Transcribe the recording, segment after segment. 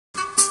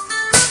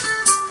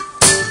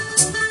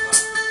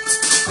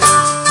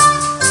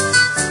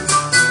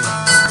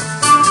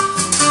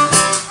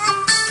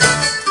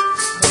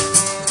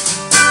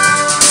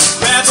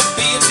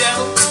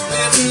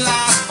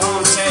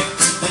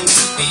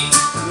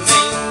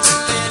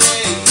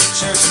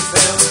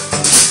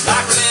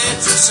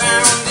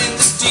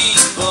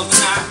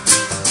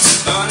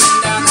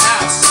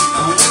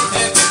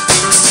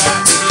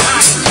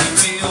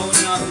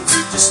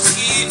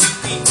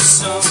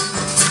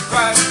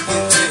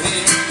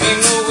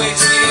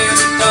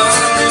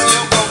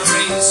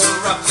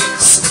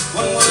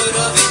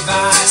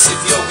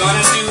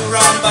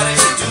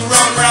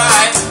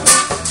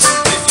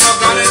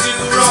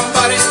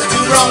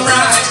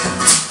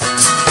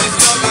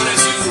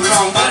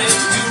buddy,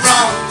 do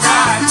wrong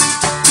right.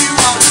 You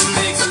wanna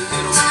make a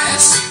little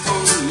mess, you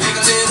wanna make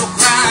a little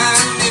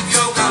crime. If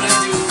you're gonna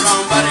do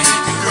wrong, buddy,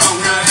 do wrong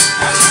right.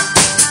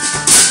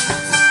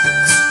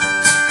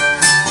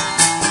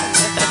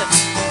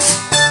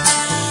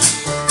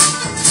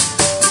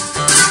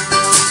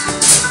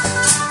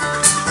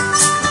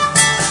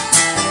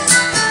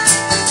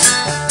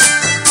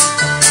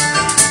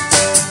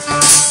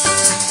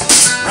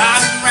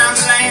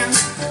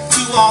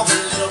 All the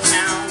little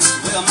towns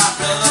where my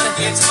blood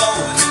gets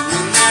flowing, and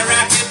when that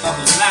racket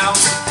bubbles loud,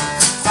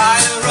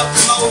 fire up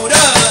the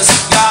motors,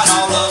 got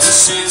all of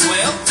us in,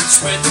 well,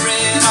 spread the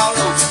red all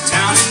over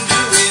town and do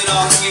it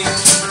all again.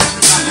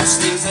 There's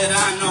things that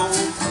I know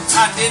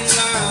I didn't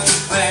learn in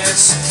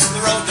class. The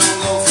road don't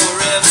go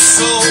forever,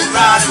 so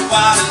ride it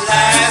while it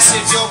lasts.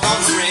 If you're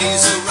gonna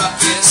raise a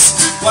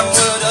ruckus, one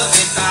word of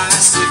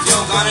advice: if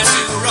you're gonna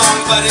do wrong,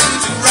 buddy,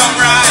 do wrong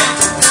right.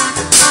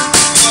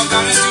 If you're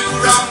gonna do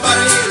wrong,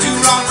 buddy, do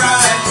wrong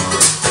right.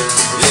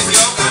 If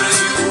you're gonna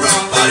do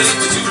wrong, buddy,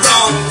 do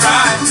wrong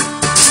right.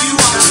 You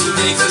wanna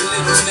make a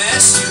little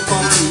mess, you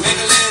wanna make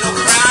a little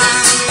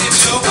crime. If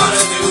you're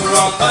gonna do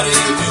wrong, buddy,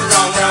 do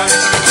wrong right.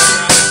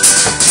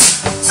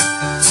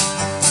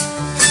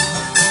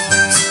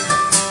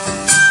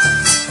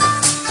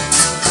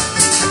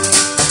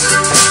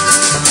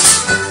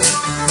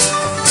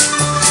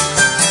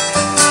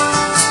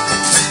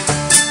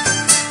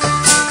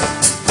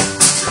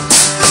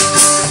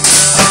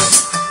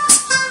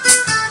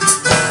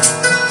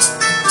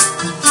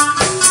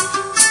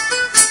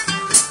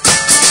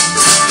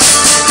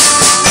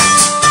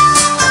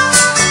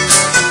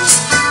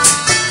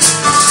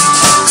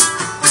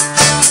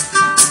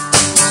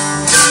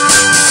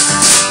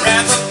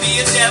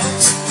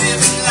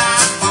 Living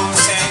life on a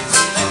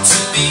table to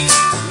be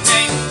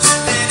named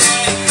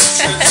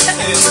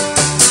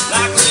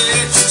like a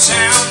little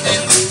sound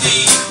in the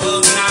deep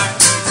of night.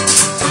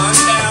 Run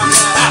down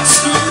the house,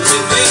 start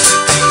living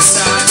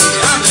inside.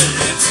 I'm an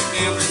electric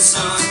gambling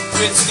son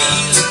with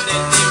feeling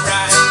that they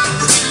right.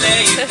 We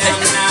lay it down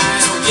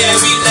tonight, oh yeah,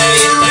 we lay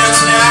it down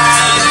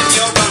tonight. If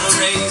you're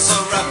gonna raise a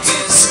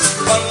ruckus,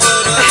 one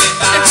word of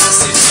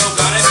advice: if you're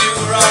gonna do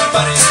wrong,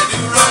 buddy, do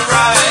wrong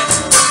right.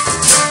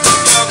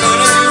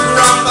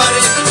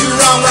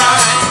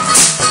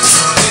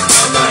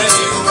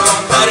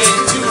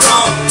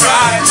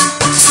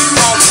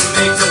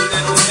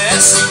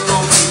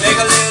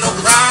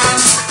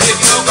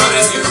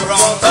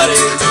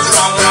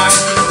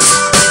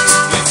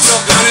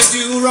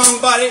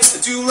 Buddy,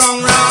 do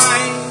wrong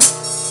right.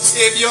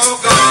 If you're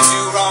gonna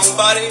do wrong,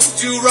 buddy,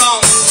 do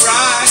wrong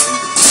right.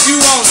 You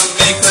wanna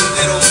make a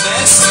little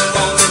mess, you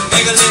wanna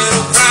make a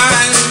little crime.